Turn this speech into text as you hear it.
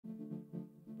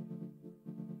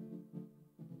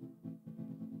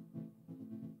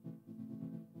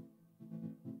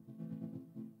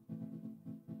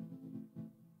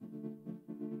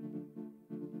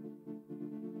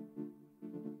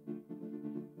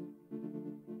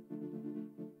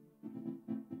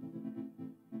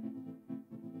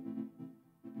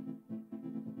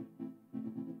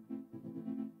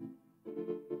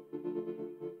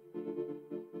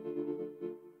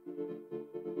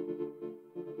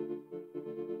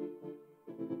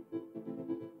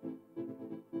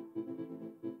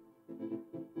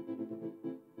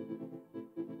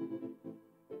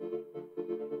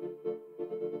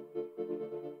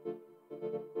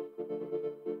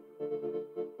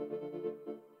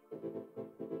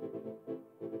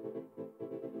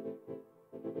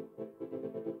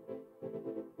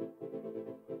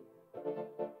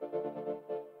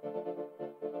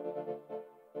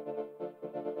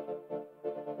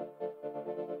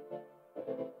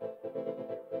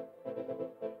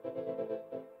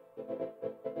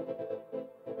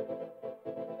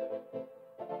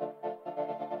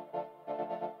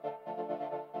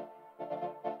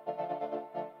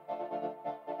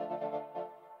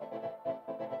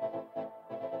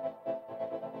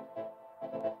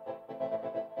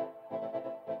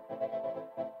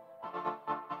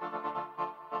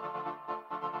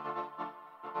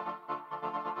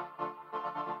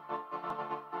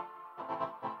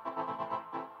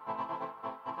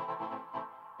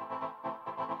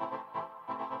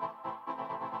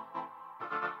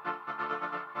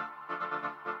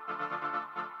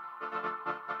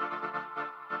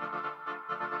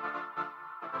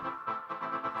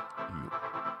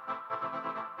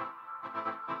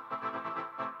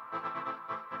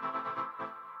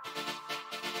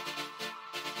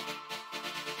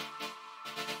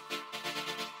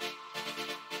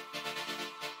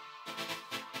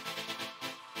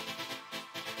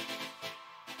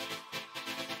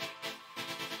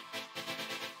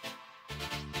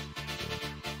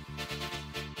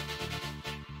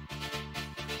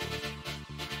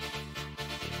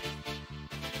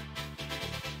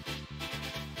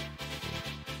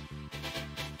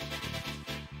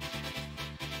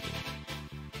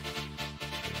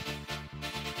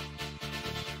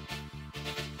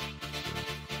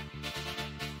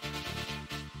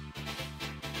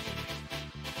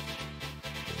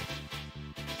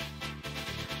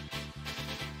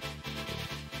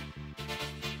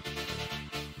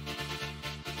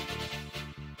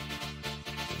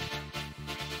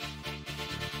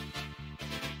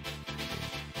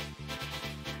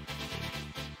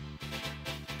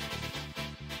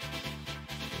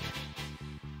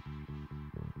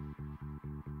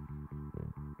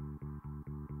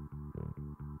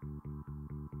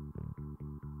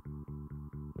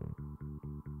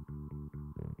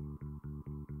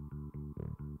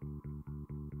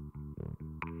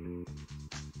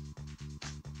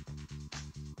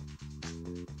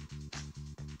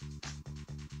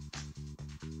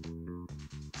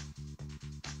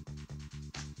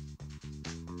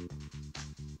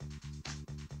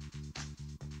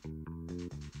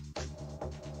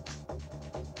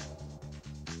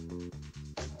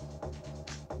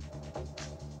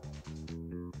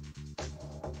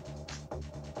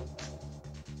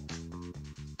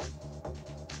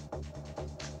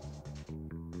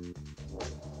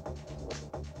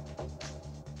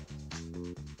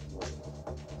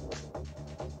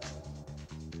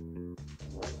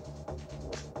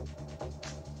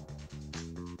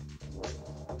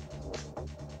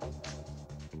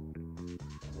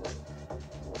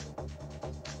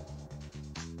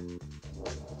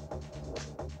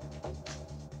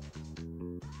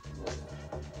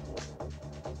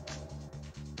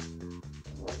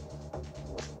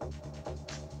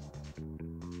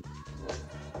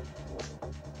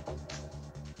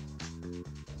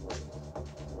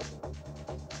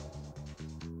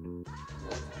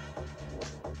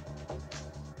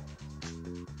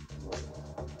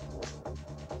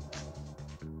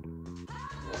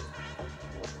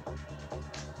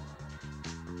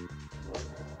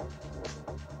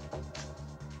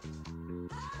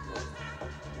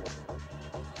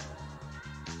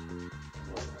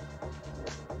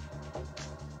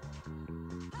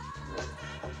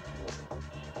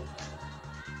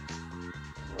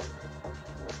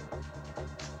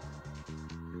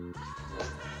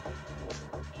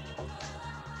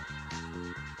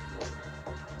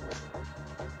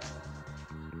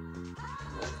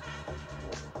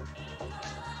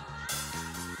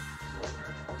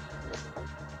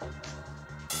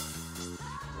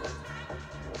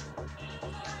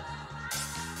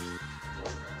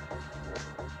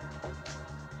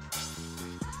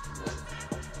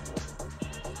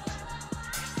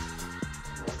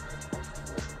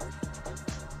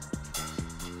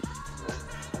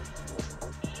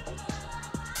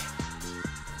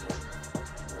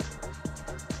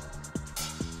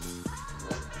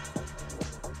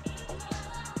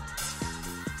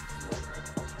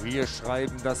Wir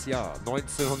schreiben das Jahr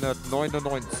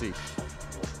 1999.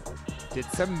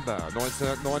 Dezember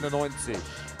 1999.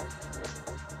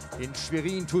 In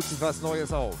Schwerin tut sich was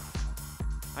Neues auf.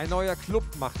 Ein neuer Club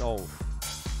macht auf.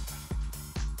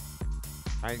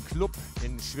 Ein Club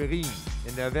in Schwerin,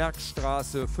 in der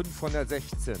Werkstraße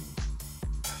 516.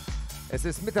 Es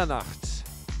ist Mitternacht.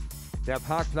 Der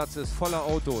Parkplatz ist voller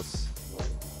Autos.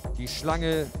 Die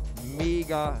Schlange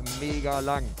mega, mega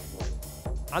lang.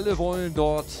 Alle wollen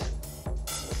dort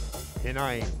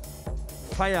hinein.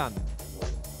 Feiern,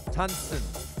 tanzen,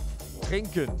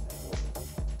 trinken.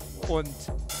 Und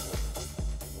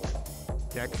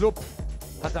der Club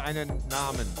hatte einen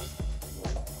Namen.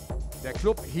 Der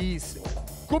Club hieß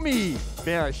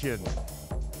Gummibärchen.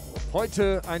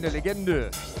 Heute eine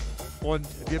Legende. Und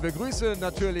wir begrüßen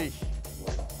natürlich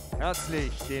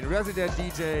herzlich den Resident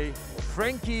DJ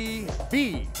Franky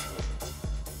B.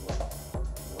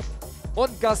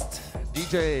 Und Gast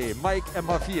DJ Mike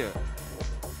MH-4.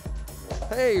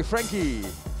 Hey Franky.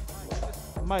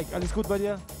 Mike, alles gut bei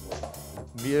dir?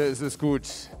 Mir ist es gut.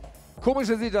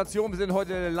 Komische Situation, wir sind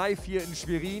heute live hier in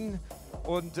Schwerin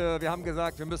und wir haben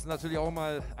gesagt, wir müssen natürlich auch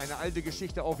mal eine alte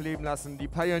Geschichte aufleben lassen. Die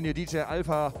Pioneer DJ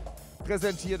Alpha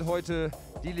präsentiert heute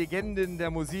die Legenden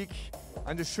der Musik.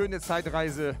 Eine schöne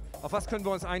Zeitreise. Auf was können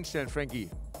wir uns einstellen,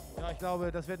 Franky? Ja, ich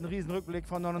glaube, das wird ein Riesenrückblick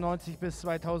von 99 bis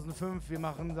 2005. Wir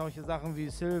machen solche Sachen wie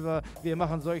Silver, wir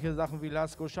machen solche Sachen wie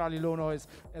Lasko, Charlie Lonois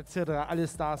etc. Alle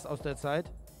Stars aus der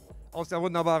Zeit. Aus der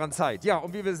wunderbaren Zeit. Ja,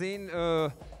 und wie wir sehen,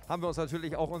 haben wir uns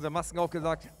natürlich auch unsere Masken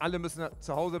aufgesagt. Alle müssen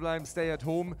zu Hause bleiben, stay at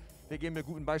home. Wir gehen mit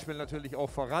gutem Beispiel natürlich auch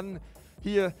voran.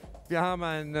 Hier, wir haben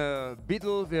ein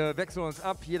Battle, wir wechseln uns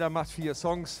ab. Jeder macht 4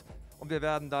 Songs und wir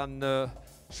werden dann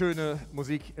schöne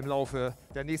Musik im Laufe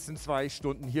der nächsten 2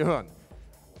 Stunden hier hören.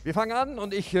 Wir fangen an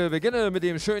und ich beginne mit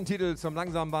dem schönen Titel zum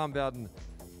langsam Warmwerden.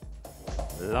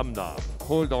 Lambda,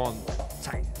 Hold On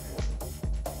Tight.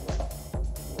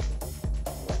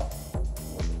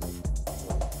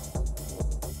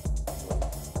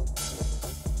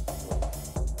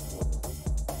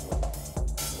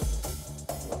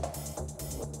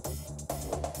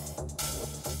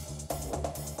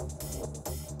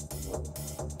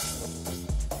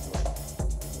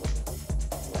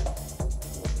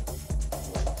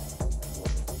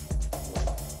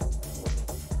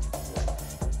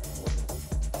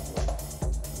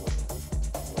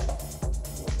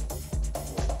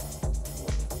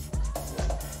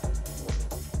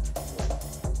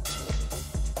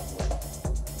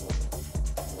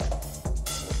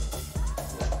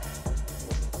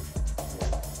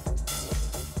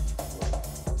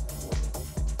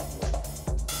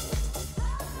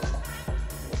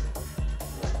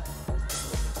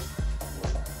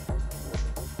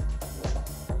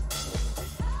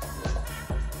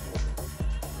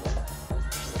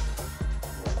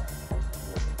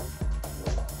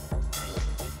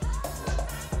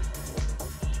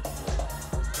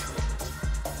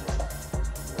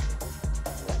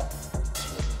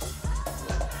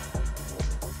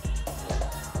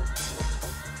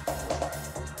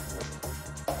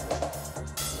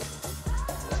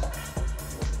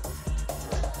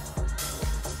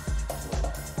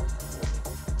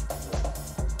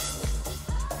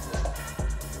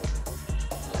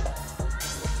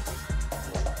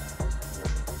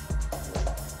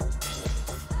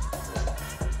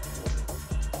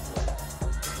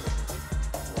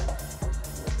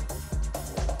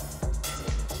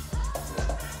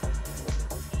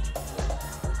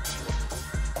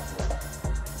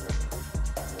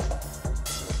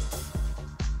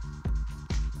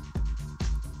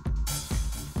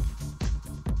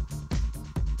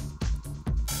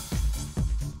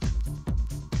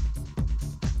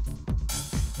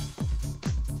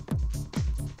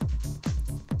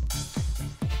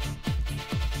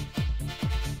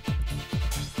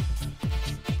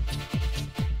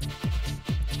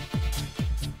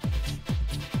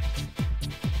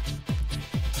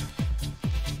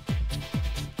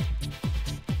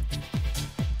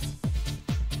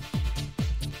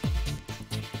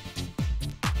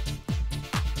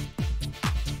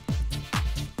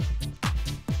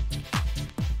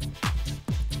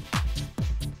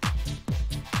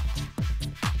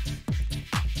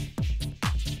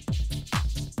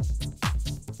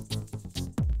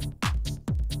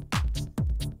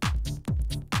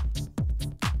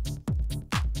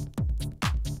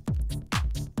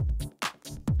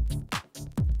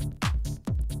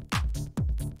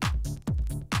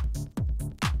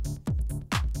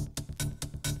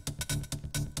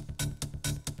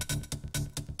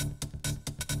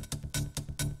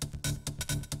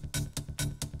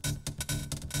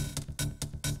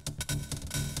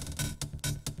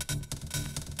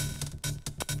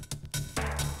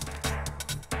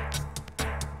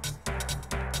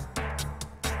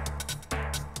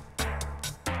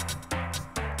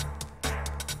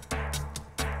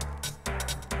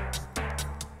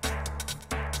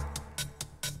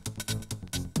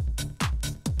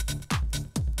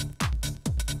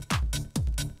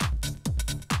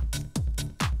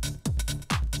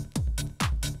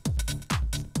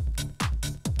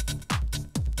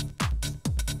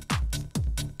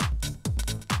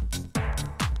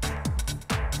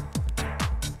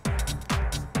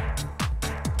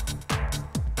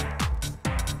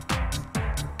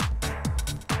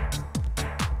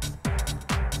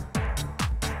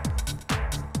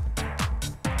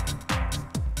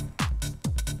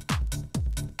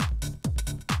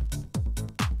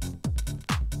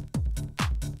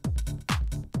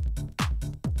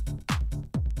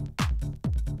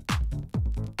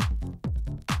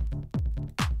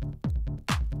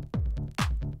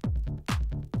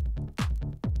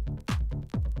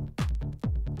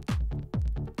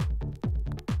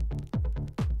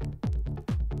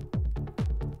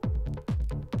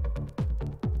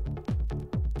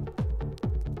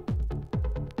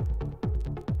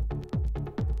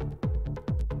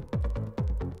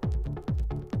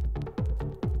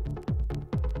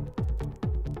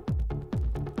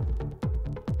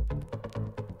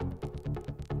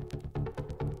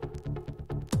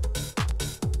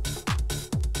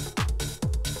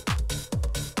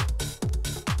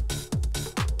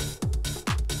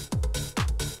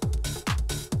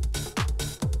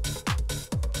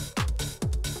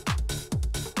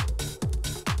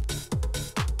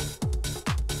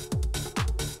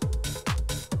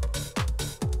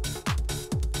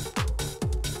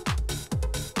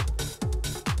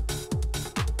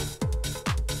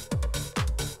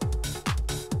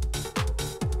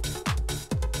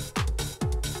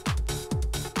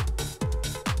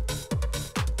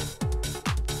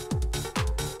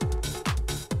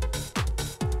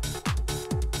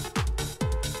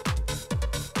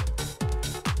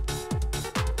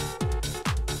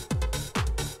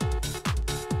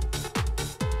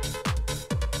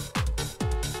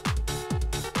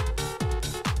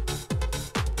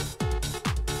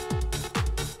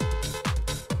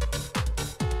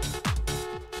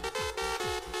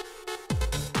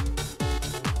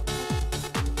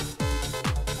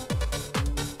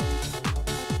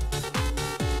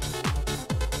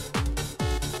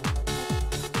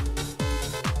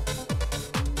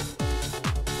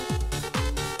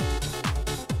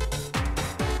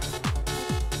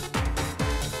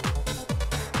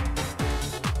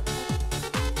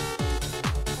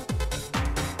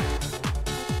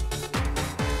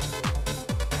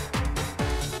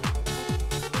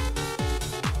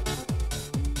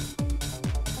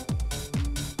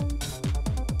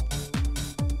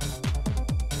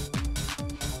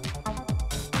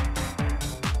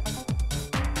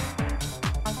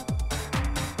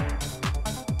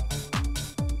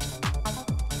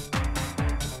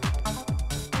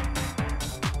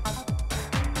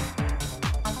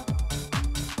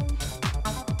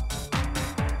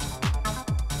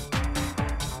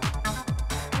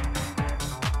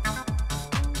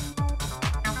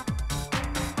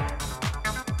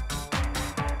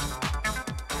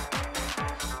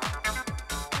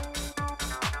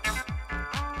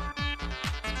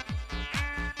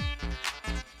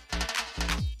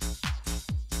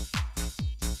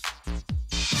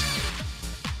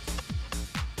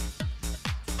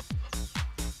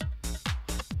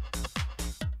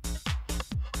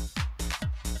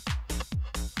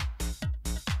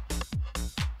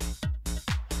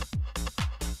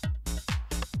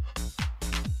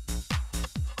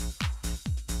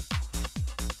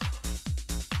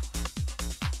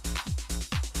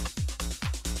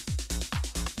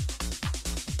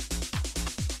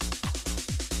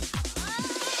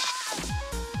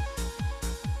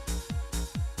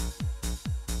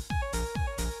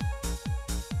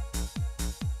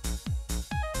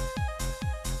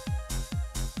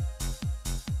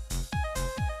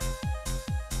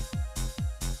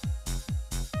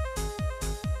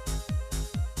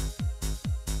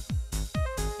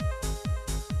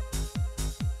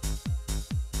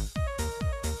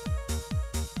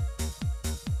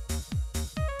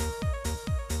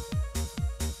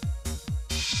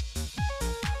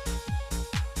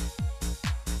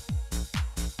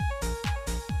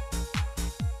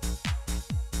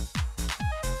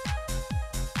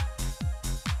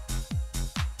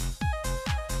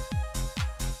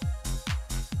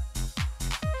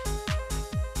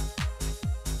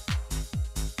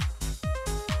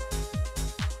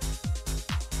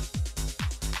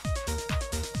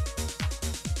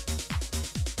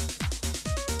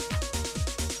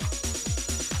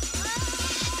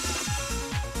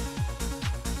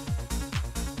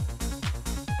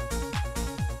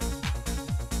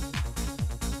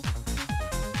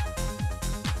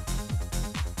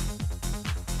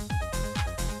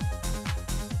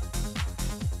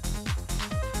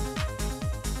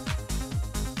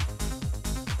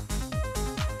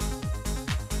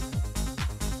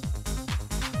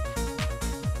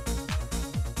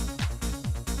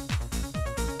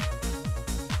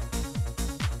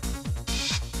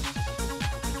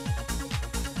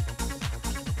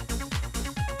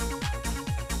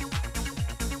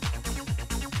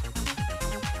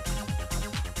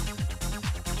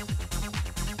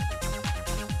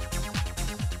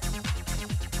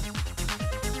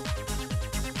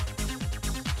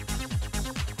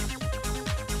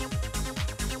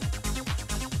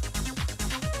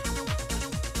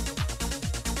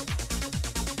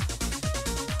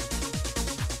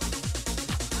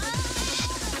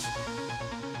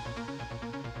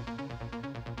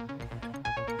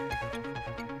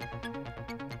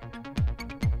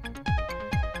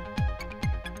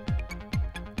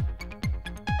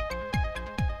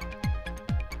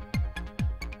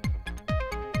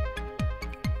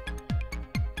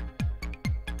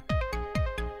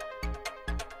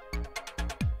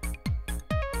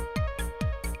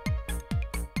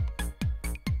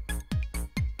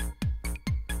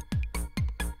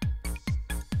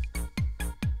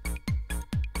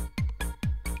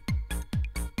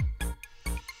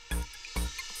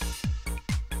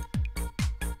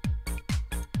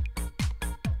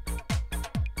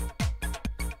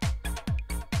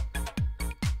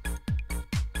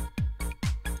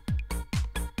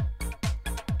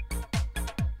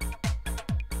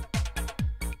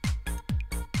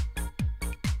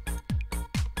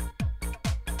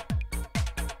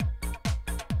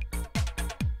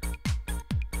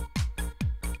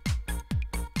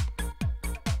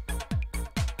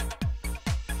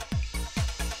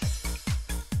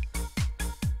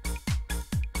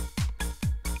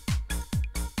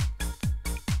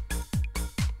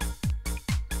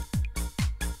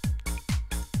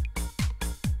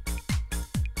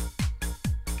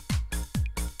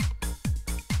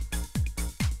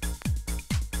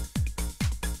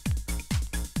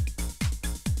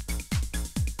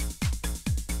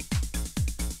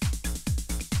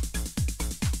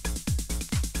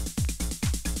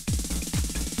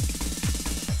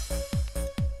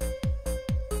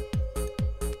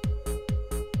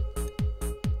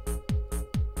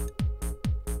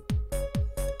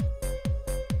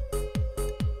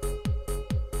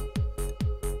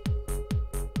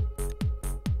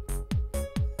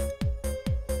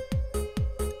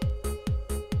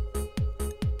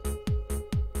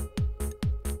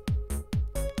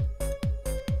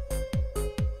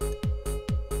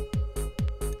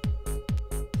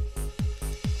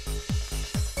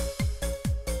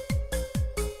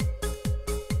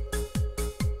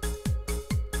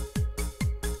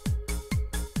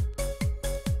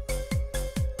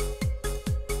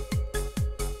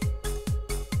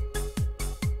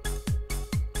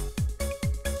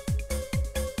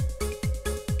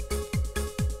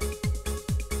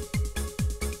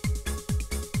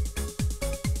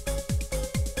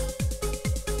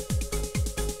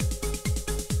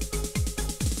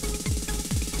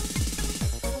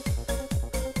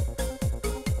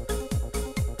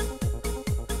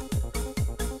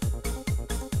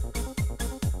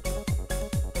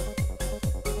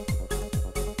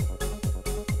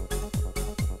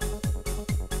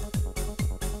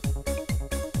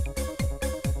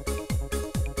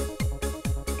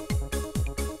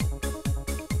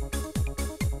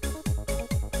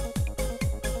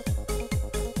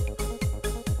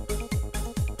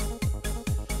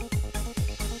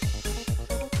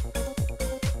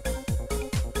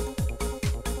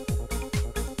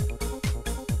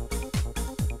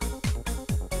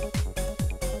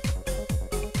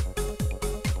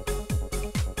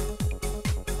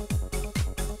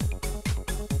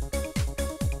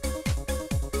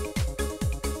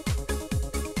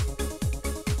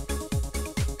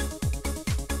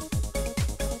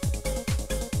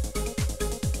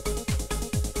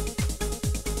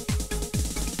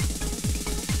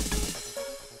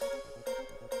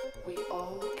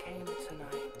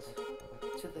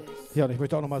 Ja, und ich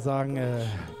möchte auch nochmal sagen,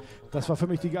 das war für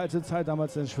mich die geilste Zeit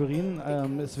damals in Schwerin.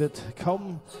 Es wird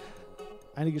kaum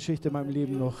eine Geschichte in meinem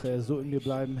Leben noch so in mir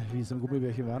bleiben, wie es im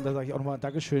Gummibärchen war. Da sage ich auch nochmal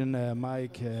Dankeschön,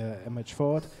 Mike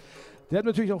MH-4. Der hat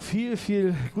natürlich auch viel,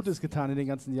 viel Gutes getan in den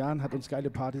ganzen Jahren, hat uns geile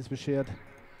Partys beschert.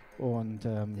 Und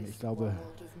ich glaube,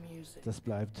 das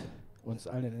bleibt uns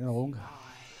allen in Erinnerung.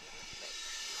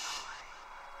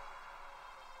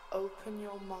 Open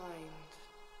your mind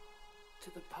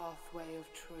to the pathway of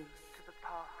truth.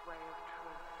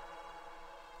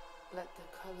 Let the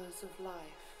colors of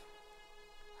life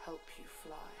help you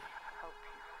fly.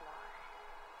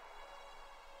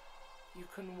 You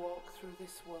can walk through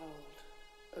this world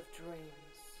of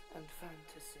dreams and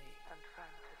fantasy.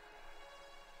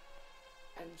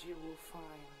 And you will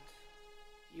find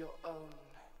your own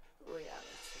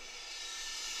reality.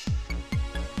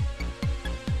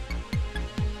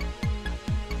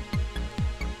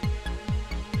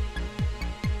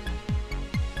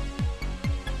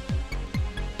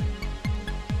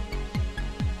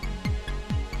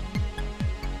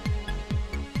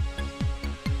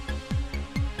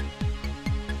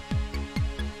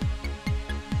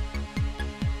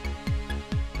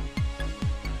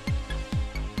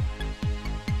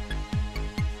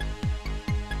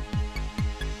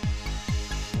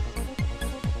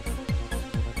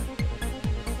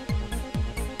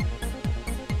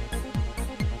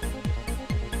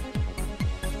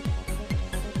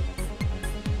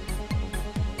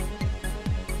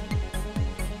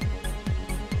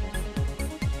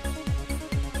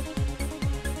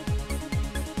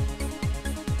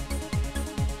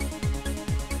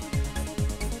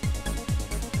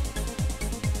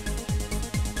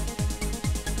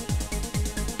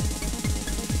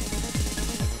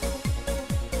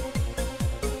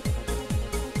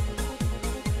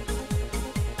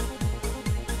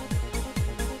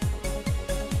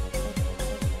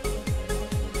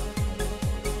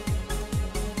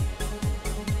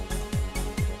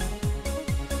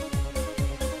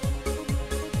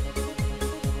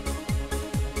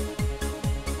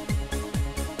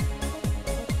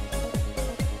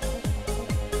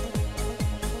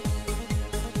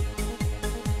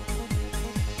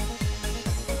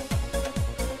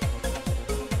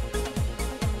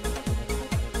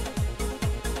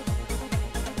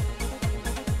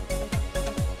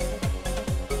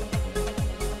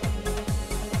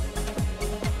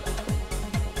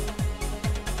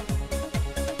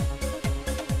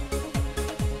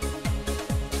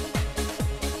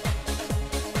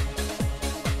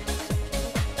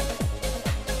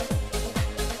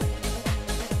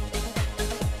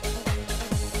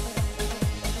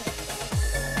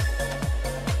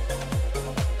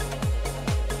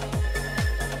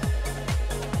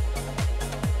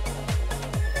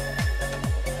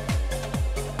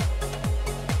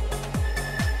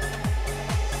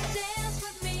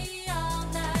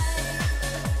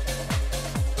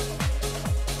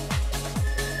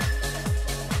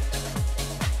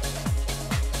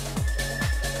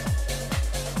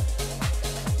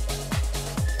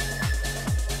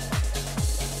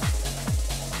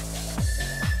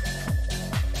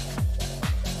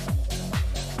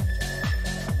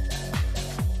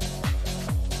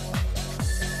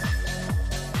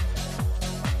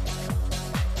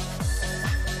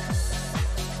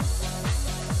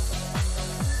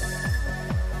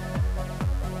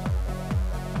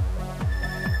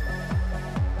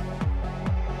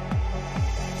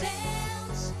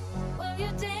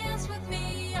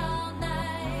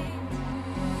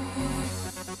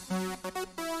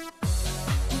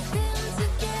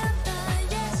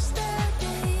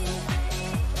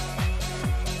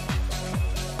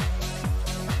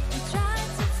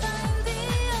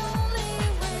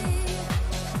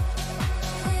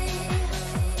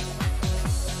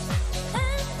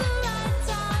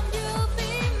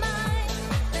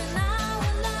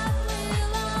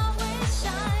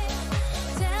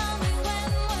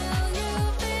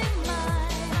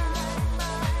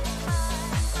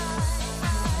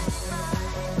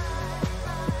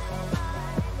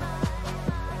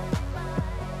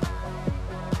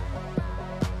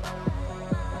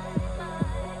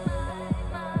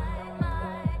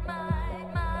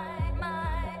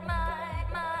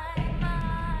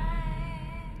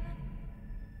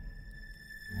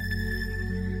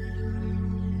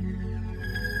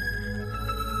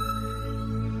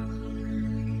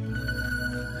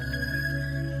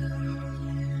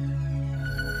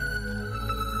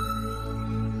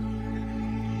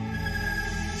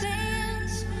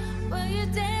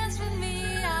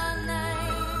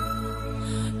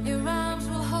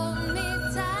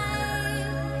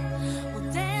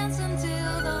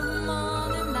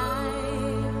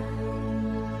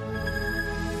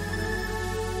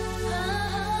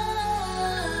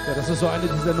 Ja, das ist so eine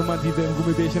dieser Nummern, die wir im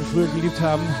Gummibärchen früher geliebt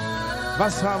haben.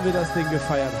 Was haben wir das Ding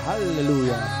gefeiert?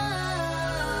 Halleluja!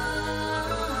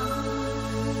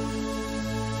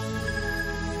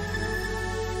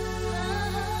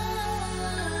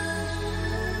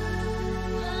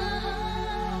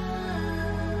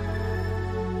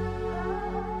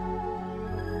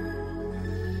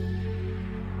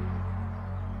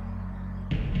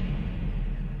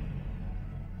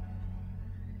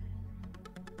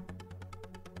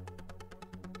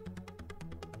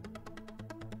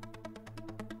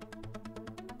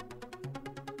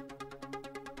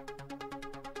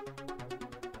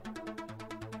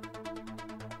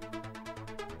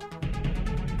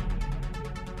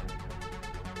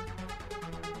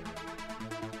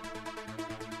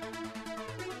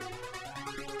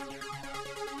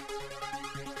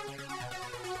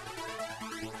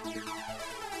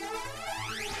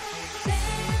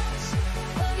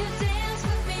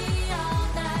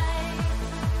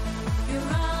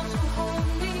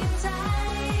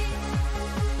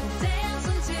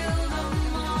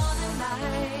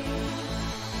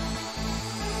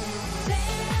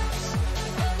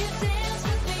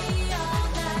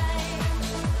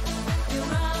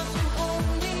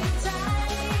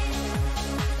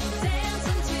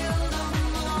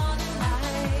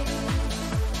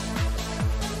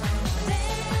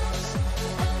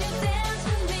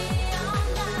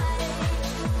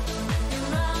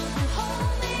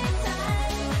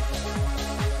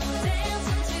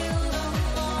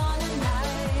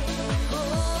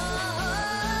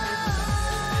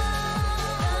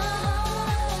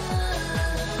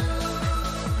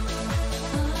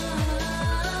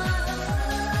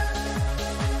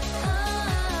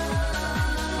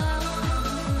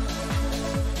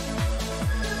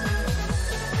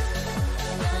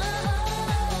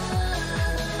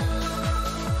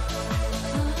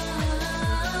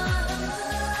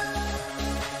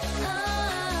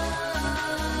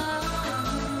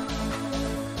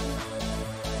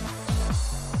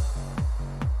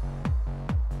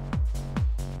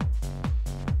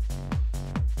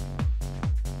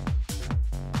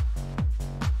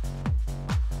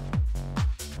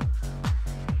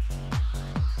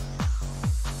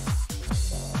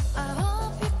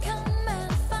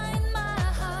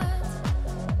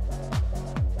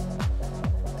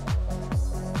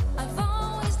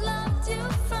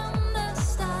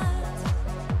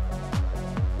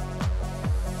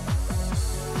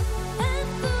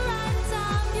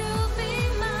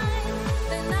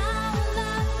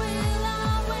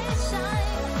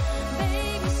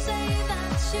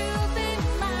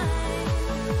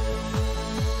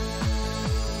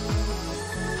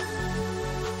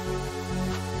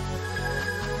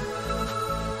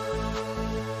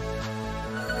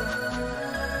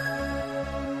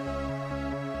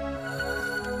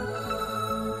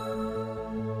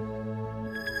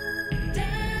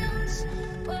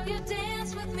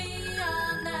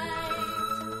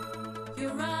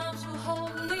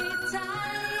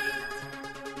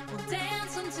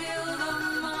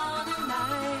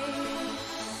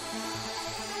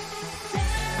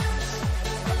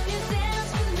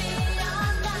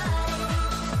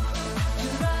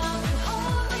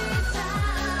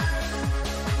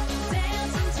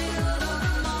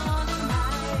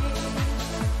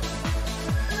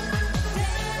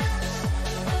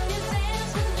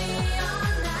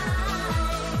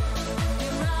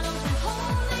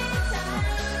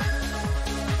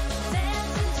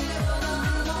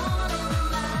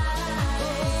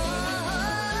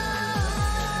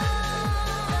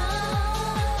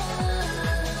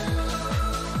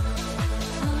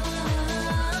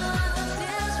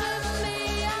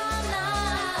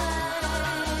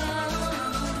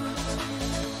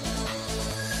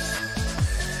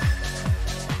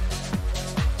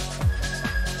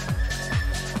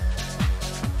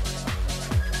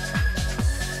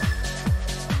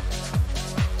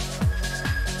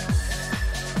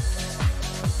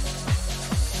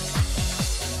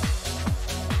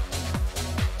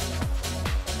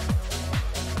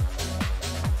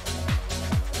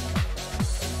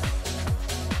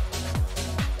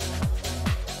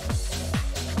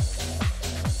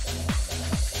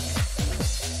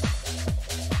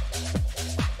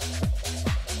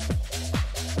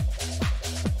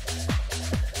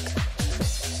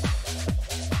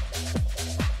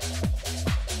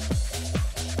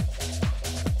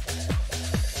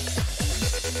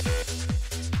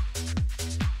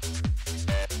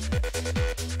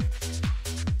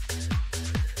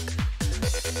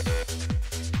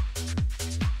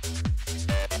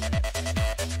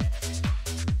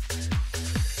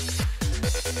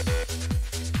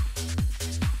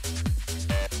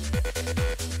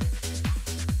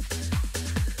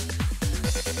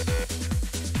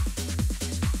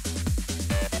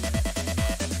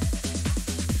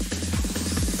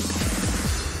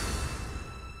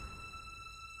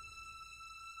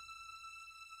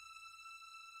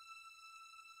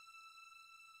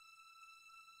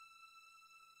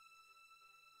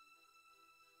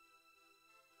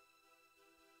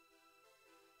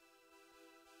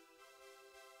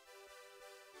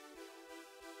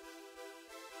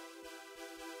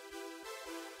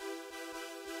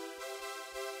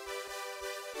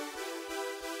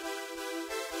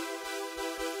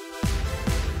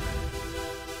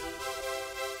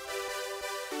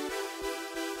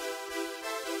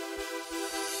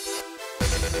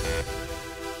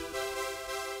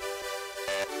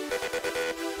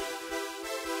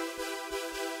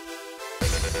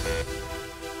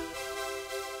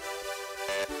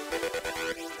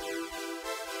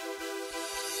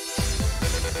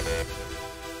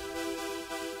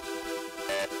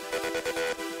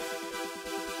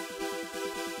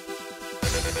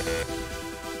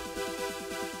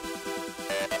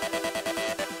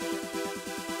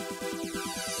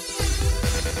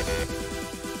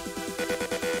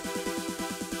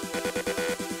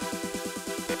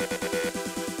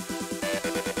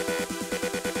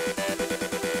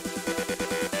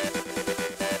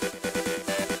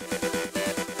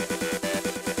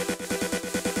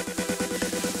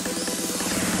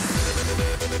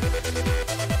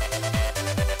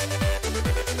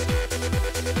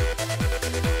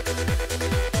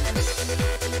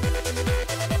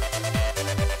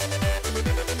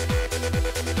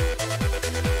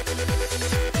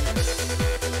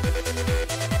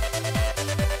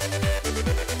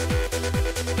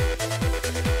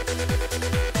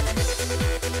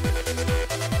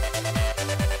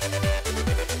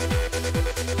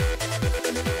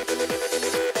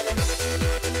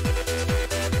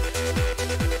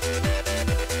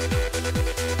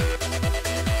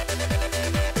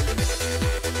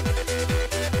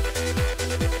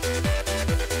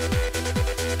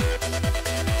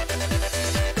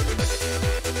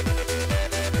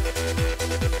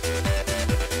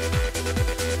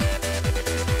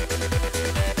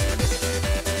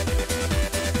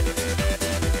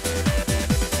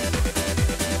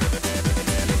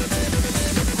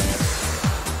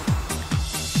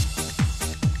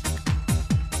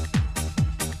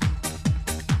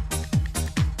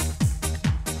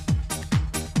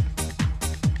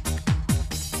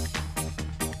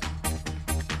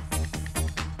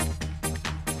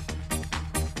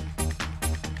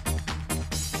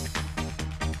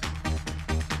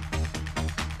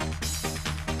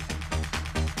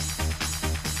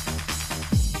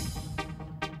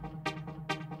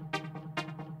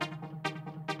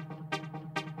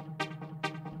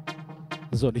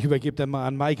 So, und ich übergebe dann mal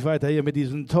an Mike weiter hier mit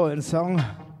diesem tollen Song.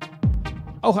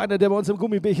 Auch einer, der bei uns im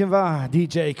Gummibärchen war,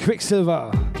 DJ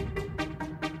Quicksilver.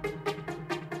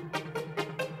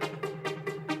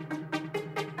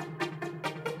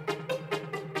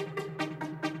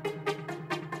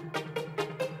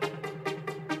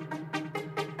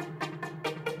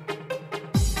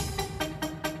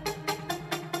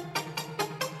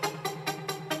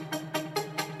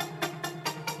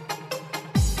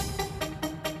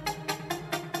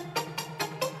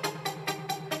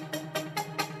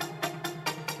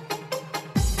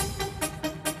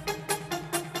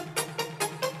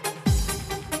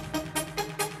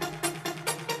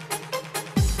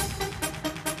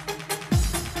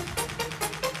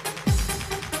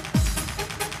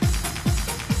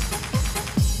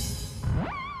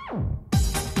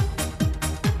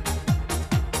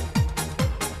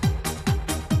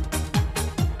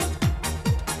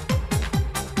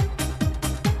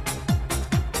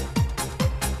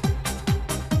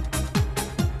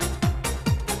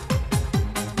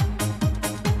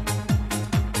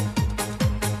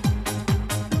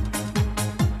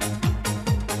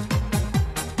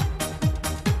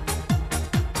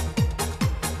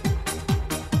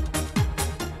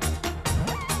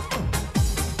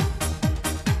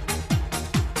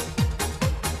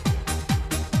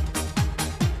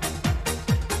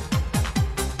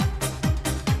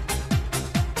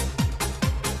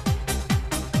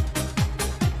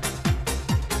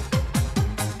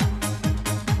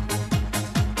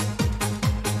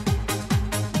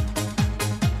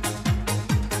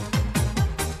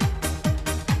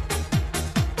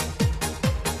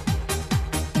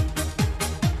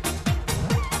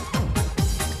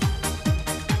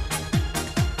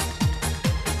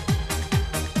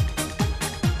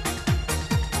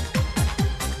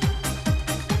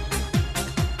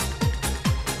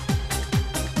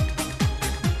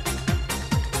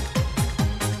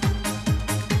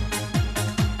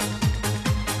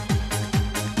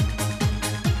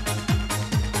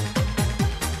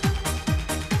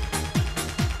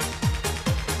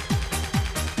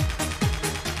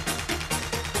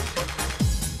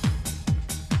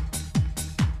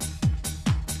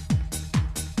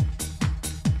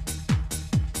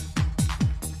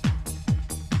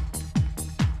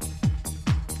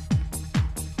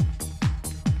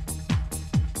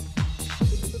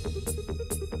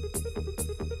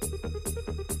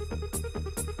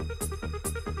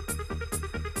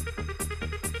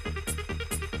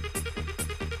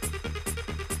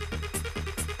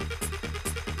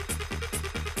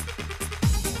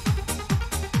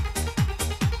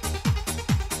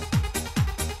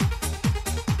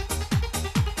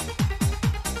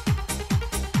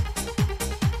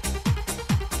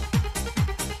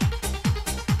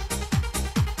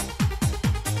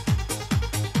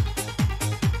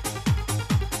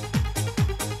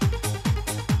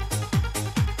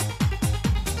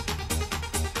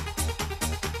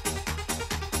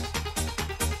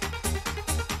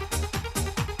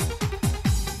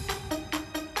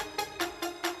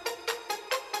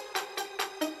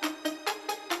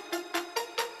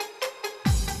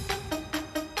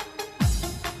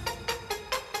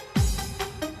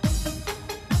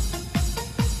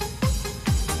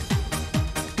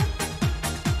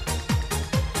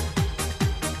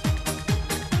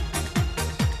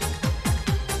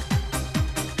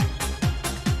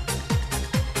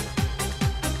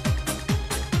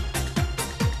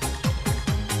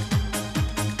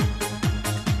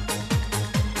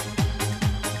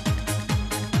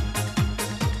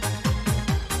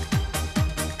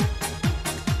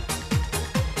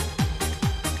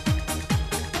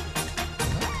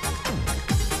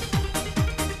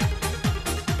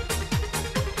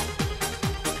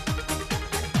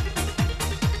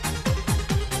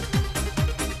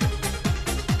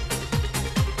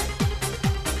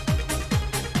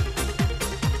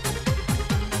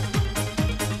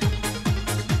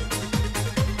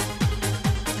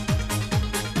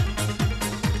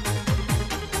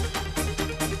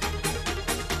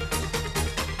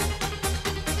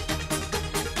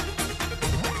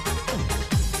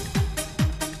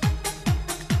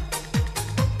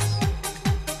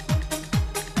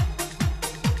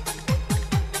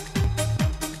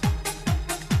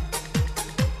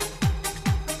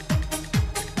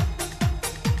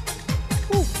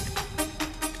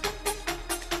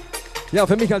 Ja,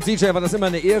 für mich als DJ war das immer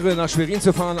eine Ehre, nach Schwerin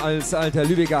zu fahren, als alter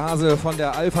Lübecker Hase von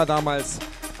der Alpha damals.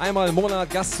 Einmal im Monat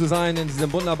Gast zu sein in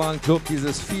diesem wunderbaren Club,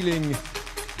 dieses Feeling,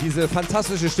 diese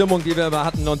fantastische Stimmung, die wir immer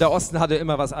hatten. Und der Osten hatte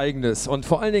immer was Eigenes. Und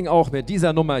vor allen Dingen auch mit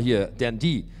dieser Nummer hier, denn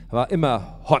die war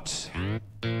immer hot.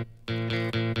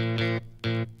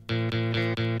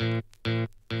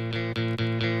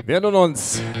 Wir erinnern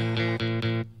uns.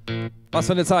 Was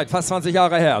für eine Zeit, fast 20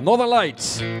 Jahre her. Northern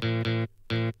Light.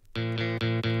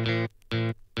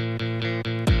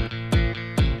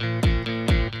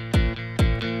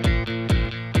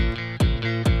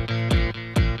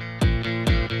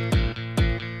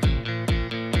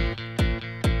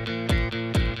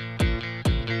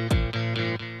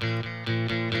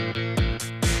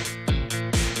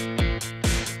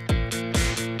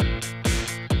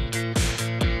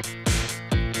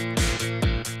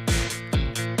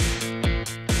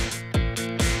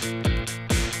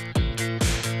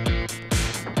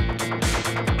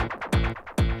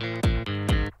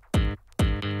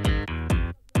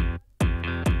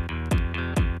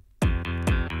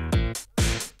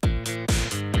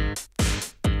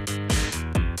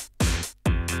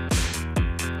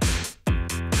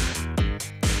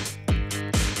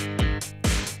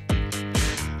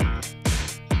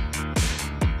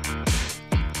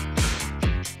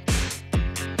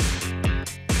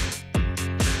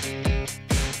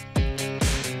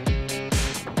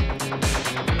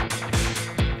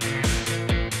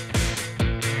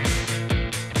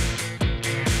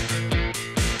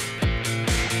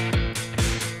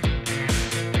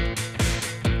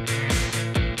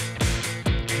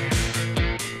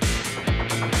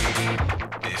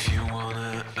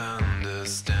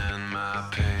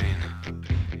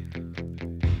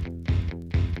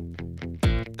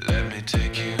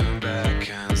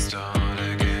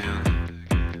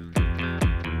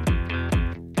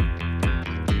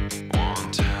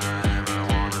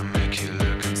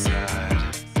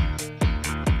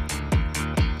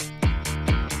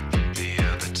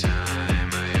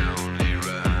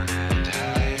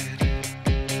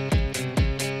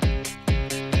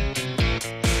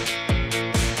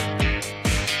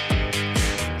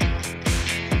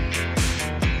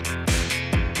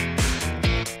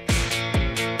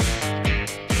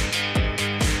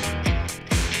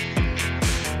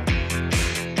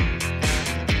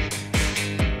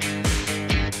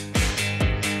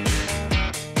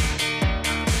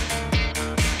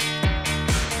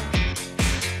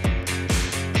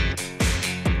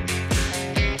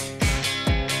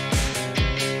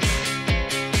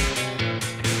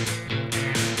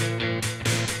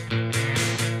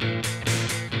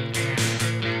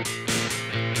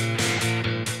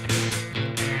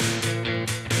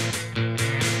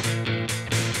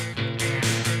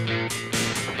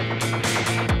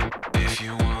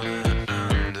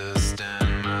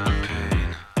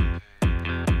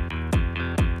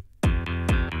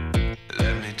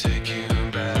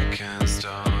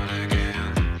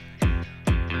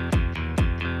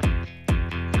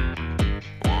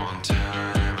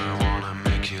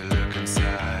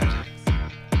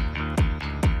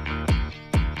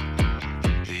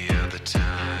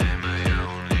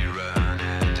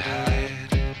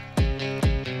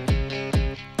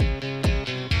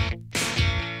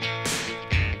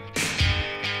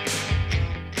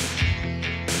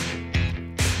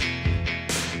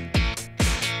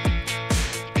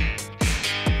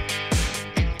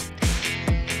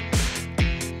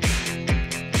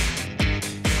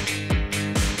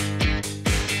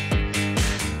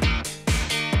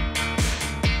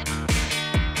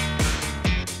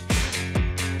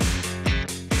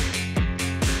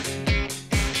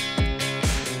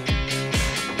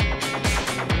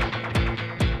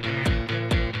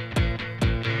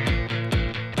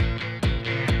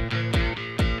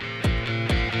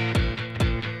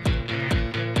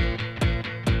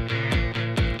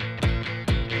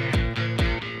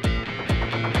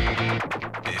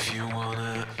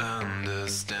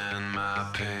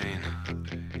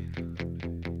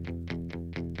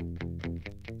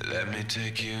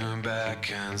 Take you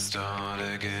back and start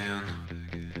again.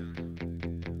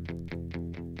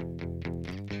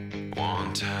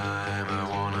 One time I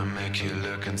wanna make you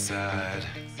look inside.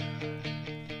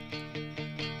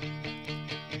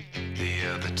 The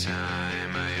other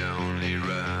time I only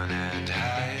run and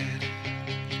hide.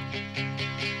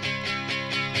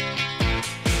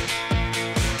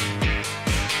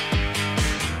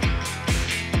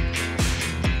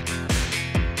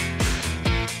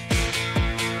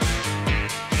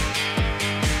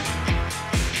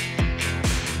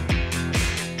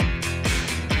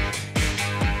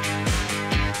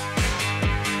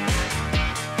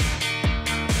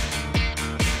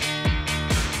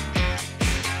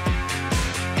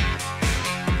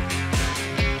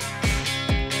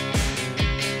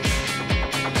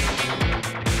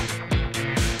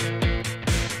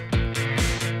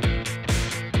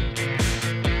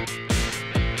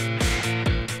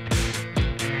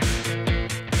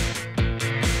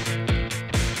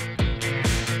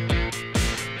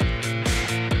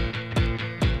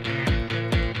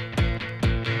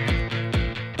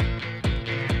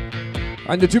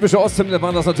 Eine typische Osthymne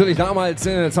war das natürlich damals.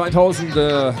 2000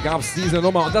 gab es diese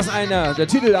Nummer. Und das ist einer der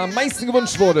Titel, der am meisten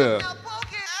gewünscht wurde.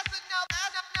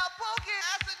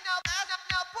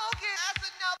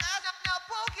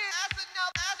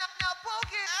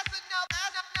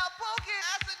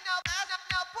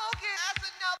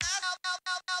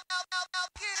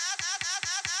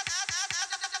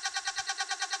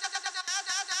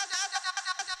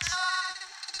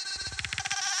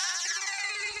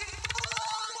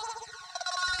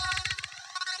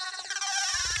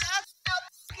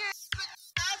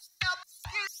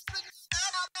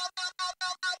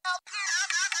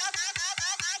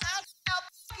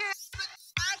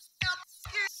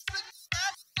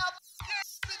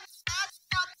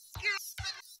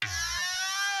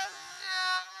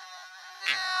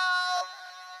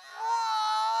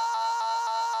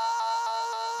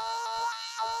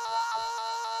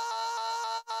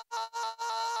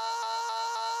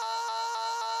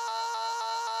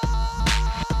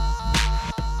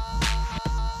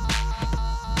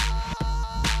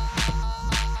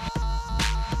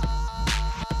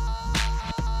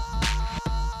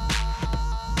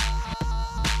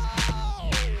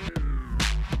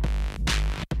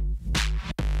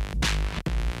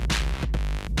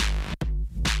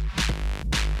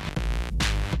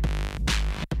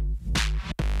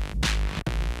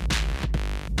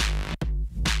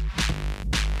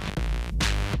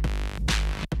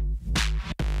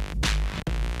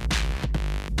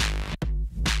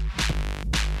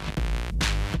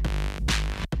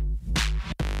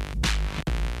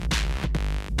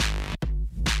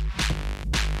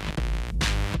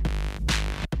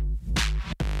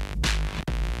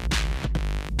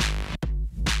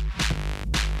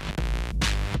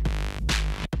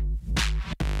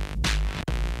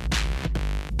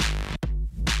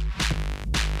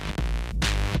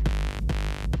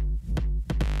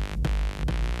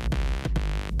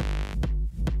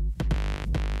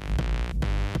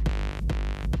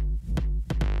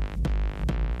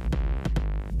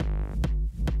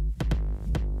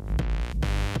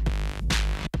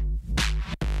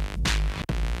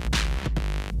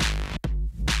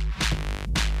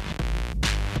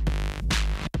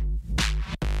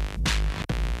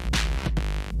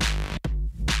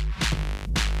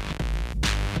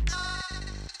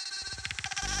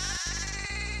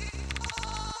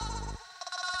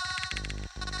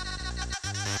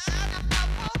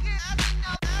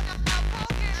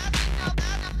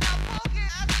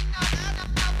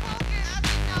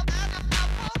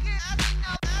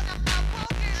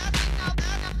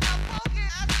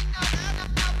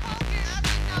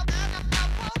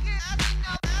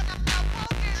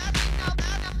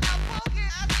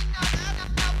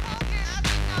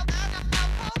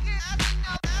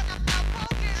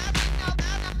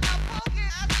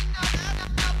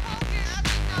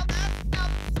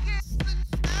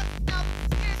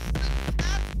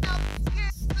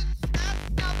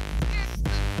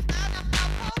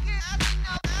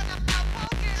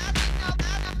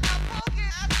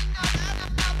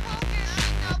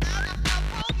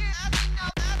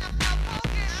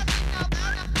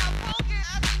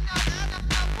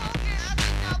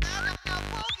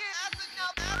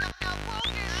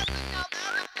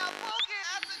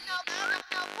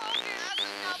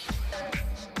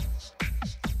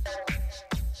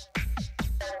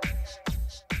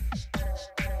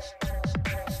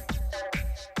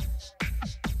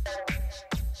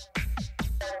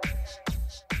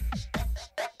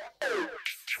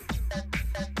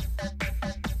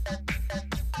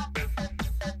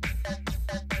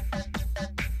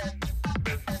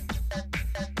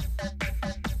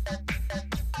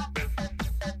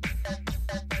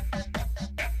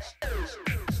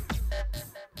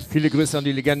 Viele Grüße an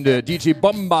die Legende DJ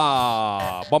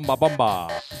Bomba. Bomba, Bomba.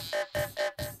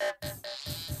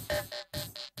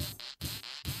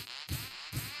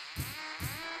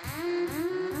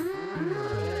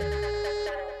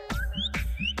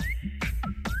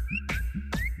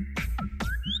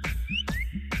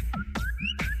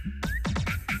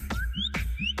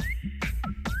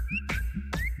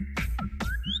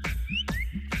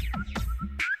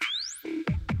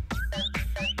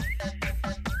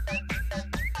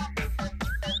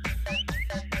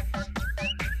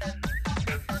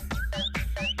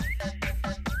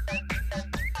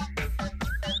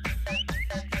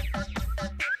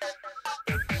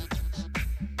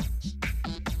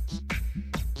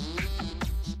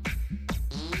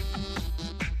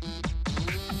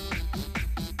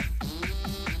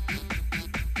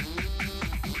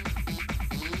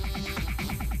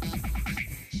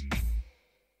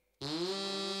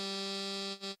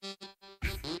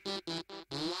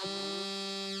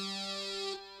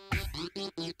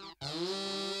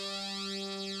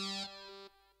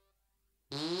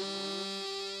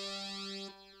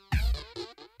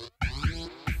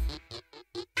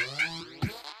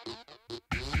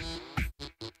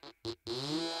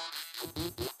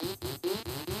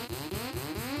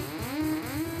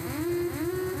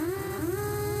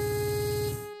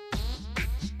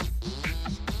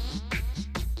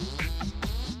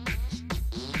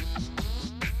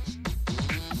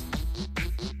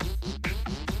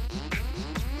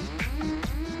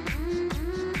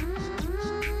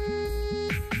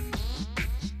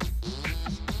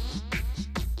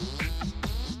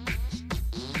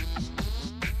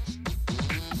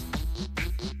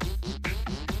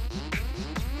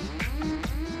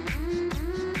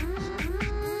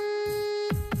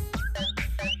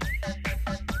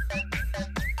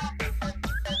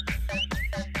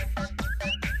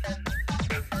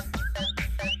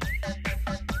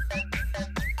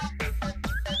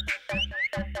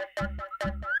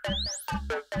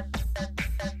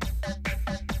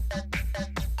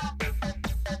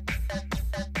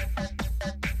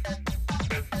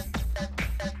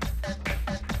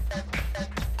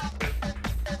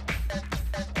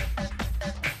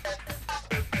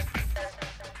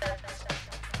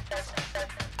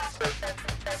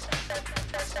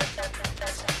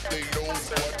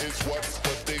 is what,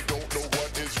 but they don't know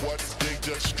what is what. They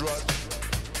just strut.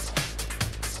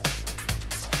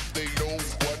 They know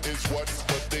what is what,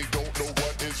 but they don't know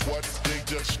what is what. They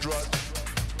just strut.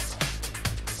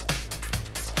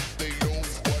 They know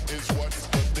what is what,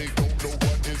 but they don't know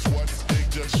what is what. They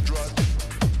just strut.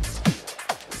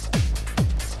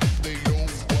 They know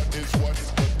what is what,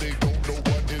 but they don't know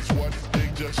what is what. They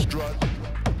just strut.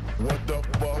 What the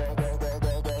fuck?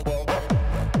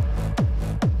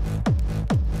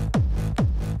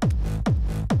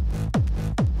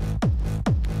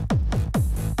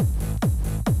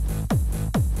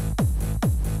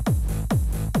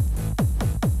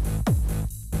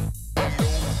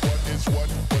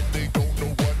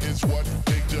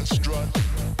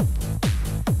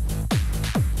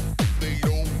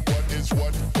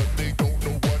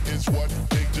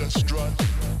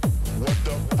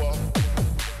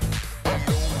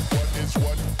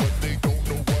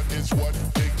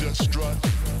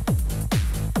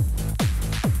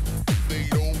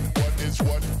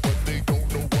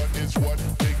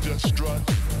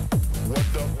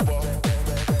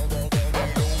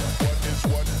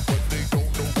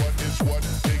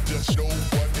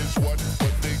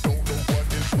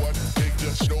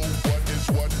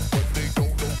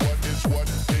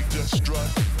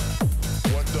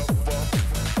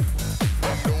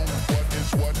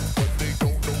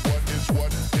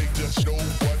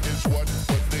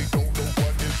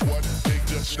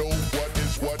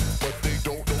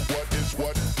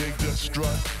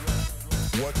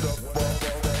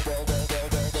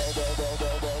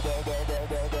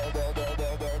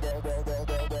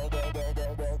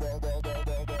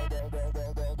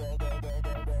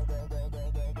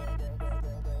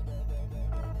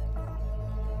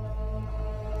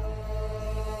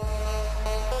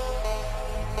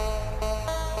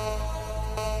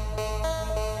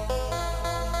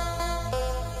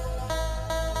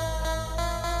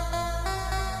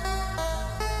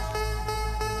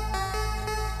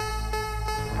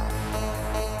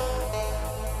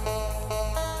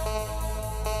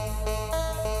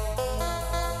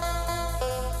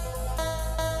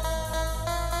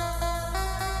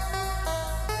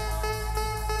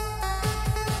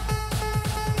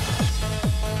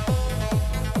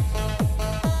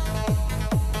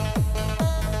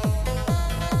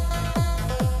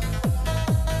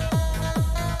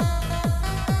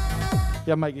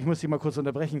 Ja, Mike, ich muss dich mal kurz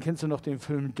unterbrechen. Kennst du noch den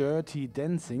Film Dirty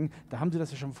Dancing? Da haben sie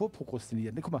das ja schon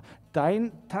vorprokrastiniert. Ne, guck mal,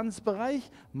 dein Tanzbereich,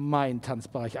 mein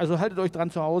Tanzbereich. Also haltet euch dran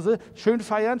zu Hause. Schön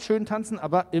feiern, schön tanzen,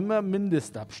 aber immer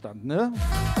Mindestabstand, ne?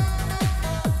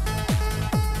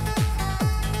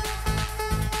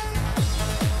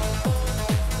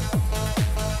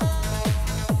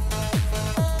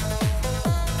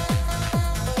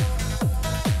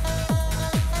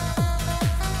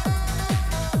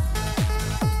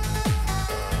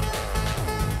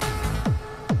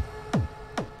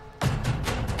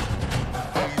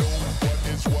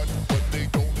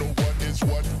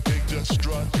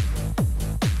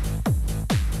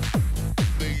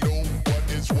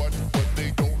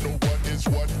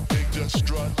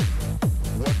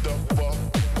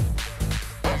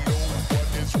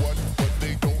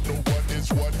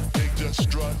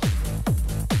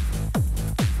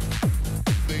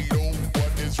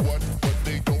 What is what, but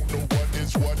they don't know what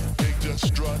is what. They just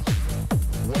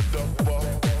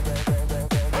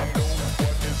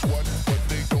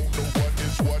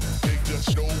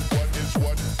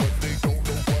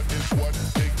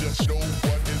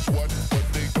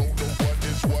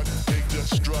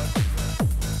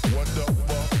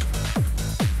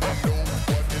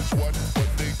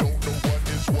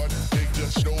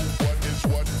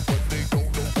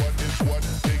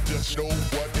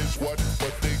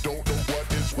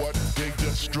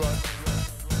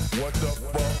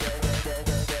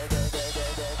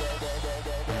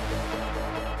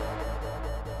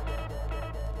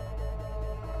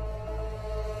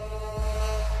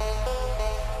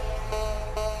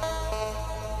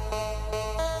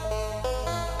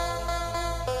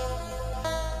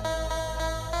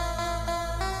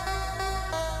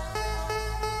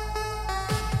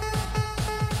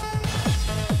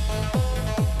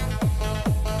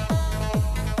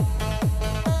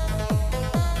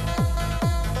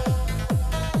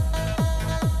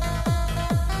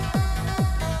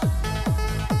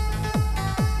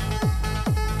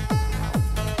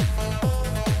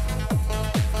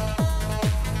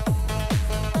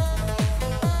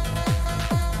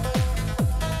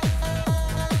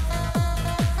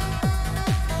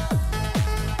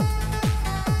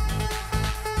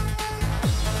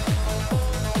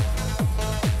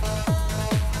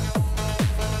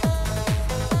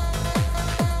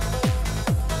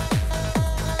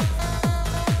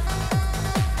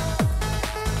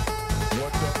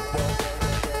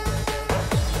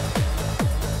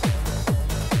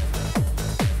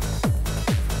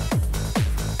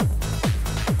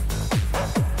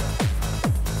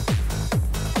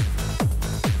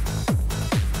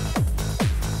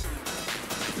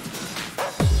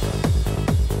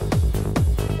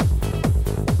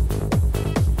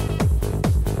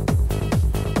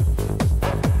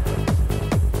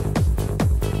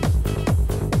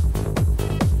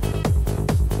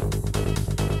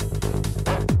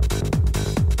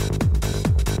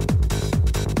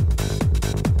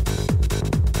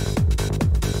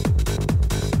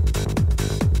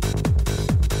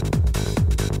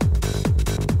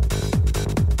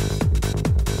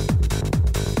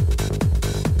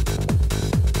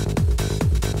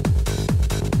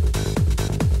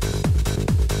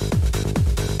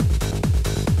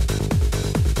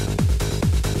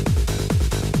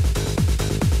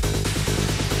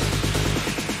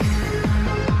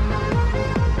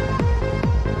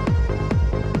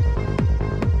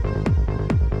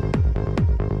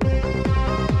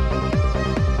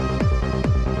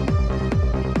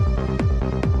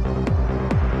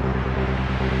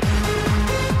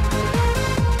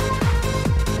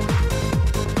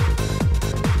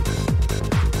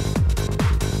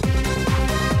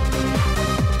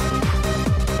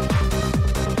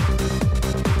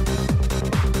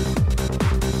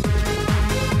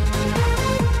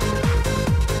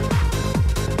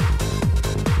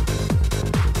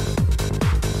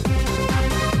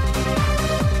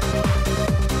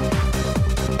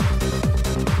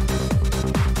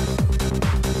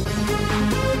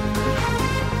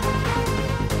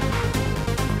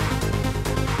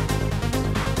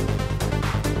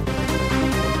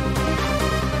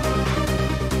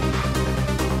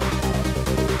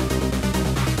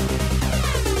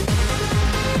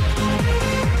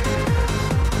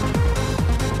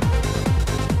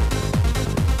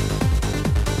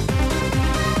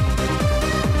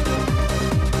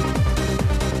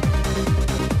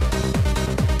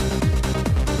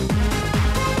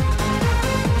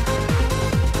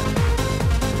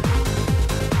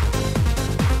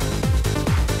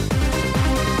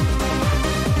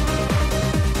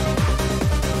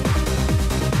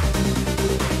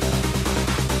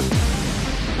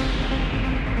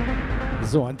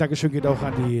So, ein Dankeschön geht auch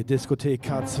an die Diskothek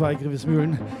K2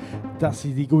 Grevesmühlen, dass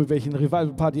sie die Gummibärchen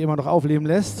Revival Party immer noch aufleben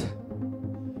lässt.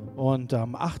 Und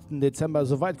am 8. Dezember,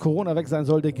 soweit Corona weg sein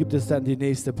sollte, gibt es dann die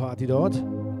nächste Party dort.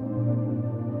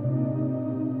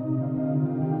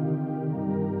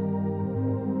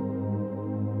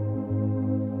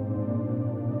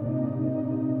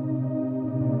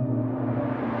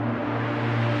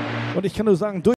 Und ich kann nur sagen,